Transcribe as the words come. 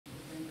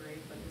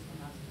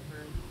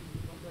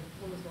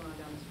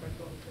down the stretch?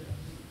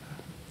 What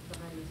was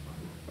behind this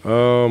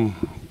one?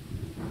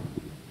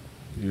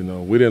 You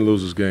know, we didn't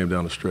lose this game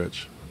down the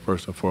stretch,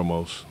 first and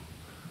foremost.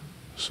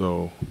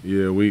 So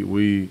yeah, we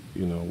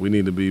you know, we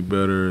need to be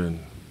better, and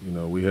you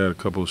know, we had a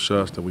couple of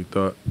shots that we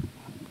thought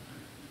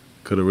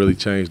could have really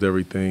changed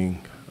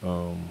everything.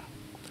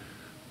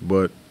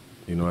 But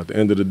you know, at the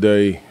end of the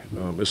day,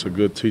 it's a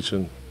good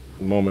teaching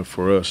moment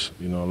for us.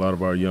 You know, a lot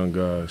of our young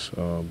guys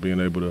being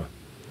able to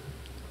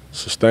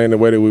sustain the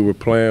way that we were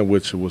playing,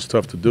 which was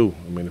tough to do.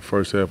 I mean, the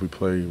first half we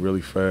played really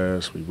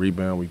fast. We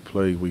rebound, we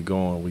played, we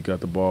going, we got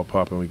the ball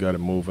popping, we got it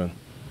moving.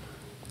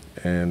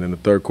 And in the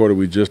third quarter,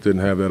 we just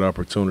didn't have that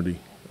opportunity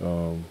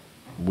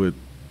with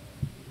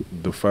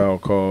the foul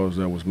calls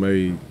that was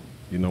made.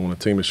 You know, when a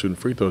team is shooting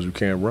free throws, you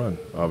can't run,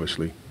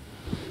 obviously.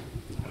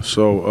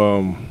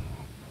 So,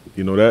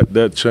 you know,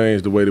 that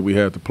changed the way that we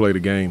had to play the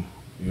game,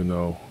 you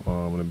know,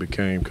 and it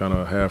became kind of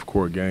a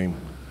half-court game.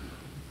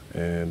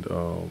 And,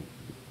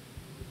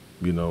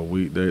 you know,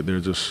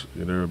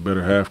 they're a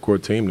better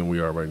half-court team than we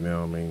are right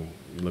now. I mean,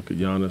 you look at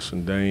Giannis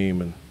and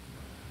Dame, and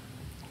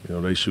you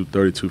know they shoot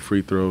 32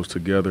 free throws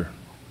together.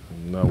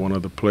 Not one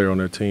other player on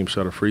their team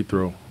shot a free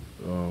throw,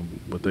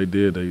 but they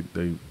did.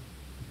 They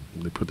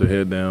put their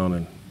head down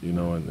and you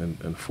know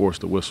and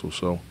forced the whistle.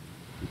 So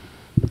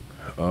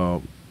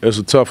it's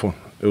a tough one.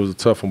 It was a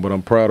tough one, but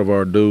I'm proud of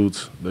our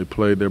dudes. They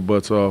played their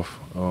butts off,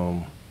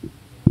 and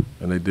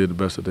they did the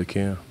best that they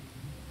can.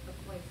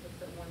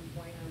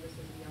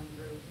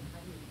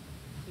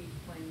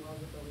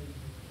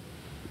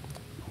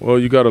 Well,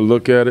 you got to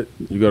look at it.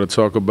 You got to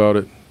talk about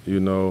it,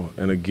 you know.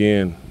 And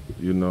again,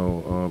 you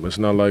know, it's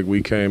not like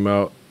we came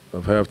out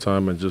of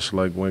halftime and just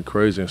like went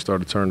crazy and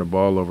started turning the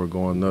ball over,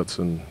 going nuts,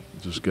 and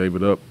just gave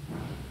it up.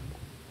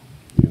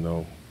 You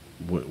know,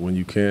 when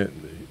you can't,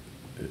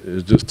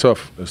 it's just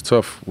tough. It's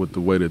tough with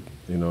the way that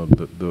you know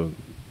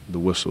the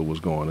whistle was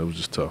going. It was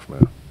just tough,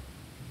 man.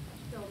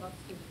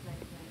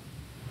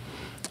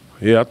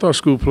 Yeah, I thought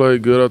Scoot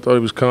played good. I thought he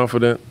was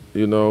confident.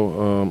 You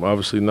know,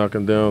 obviously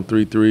knocking down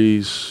 3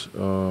 threes,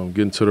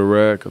 getting to the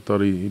rack. I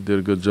thought he did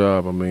a good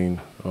job. I mean,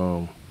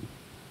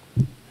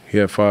 he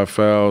had 5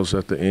 fouls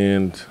at the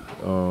end,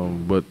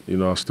 but, you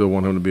know, I still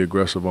want him to be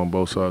aggressive on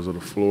both sides of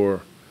the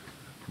floor.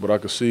 But I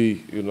could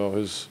see, you know,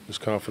 his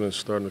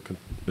confidence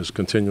is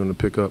continuing to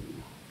pick up.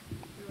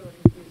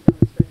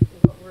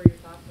 What were your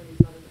thoughts when you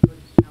saw the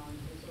coach's challenge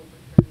was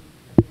overturned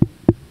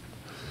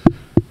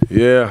at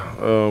the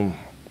end?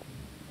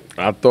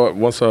 Yeah, I thought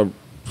once I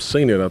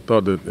seen it, I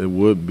thought that it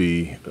would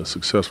be a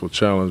successful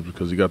challenge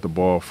because he got the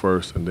ball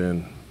first and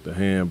then the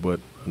hand, but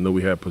I knew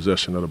we had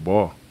possession of the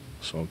ball.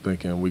 So I'm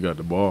thinking we got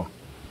the ball.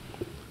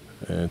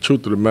 And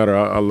truth of the matter,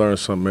 I learn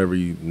something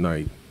every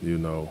night, you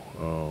know.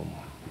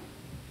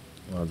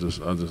 I just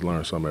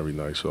learn something every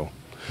night. So,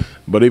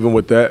 but even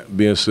with that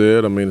being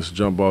said, I mean, it's a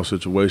jump ball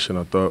situation.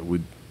 I thought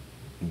we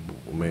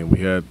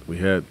had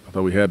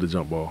the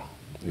jump ball,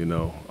 you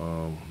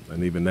know,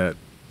 and even that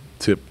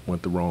tip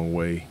went the wrong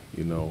way,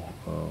 you know,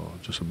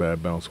 just a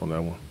bad bounce on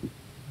that one.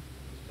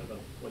 How about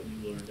what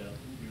you learned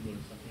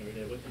something every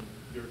day? What can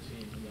your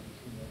team and the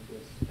team like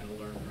this kind of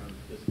learn around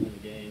discipline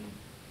the game,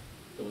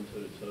 going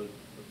toe-to-toe?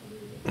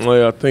 Well,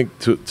 yeah, I think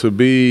to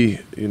be,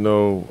 you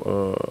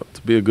know,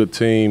 to be a good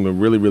team, a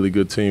really, really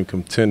good team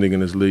contending in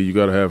this league, you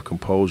got to have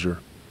composure.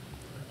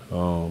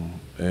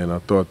 And I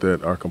thought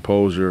that our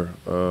composure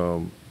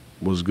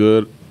was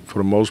good for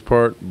the most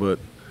part, but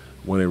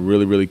when it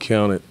really, really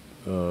counted,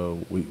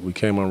 we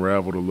came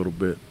unraveled a little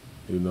bit,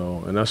 you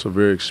know, and that's a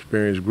very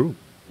experienced group,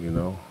 you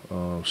know.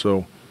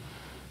 So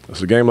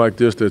it's a game like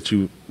this that's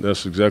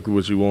exactly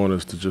what you want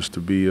us to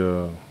be,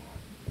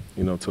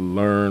 you know, to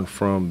learn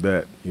from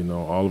that, you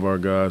know, all of our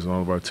guys and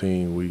all of our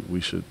team.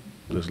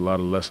 There's a lot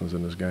of lessons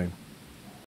in this game.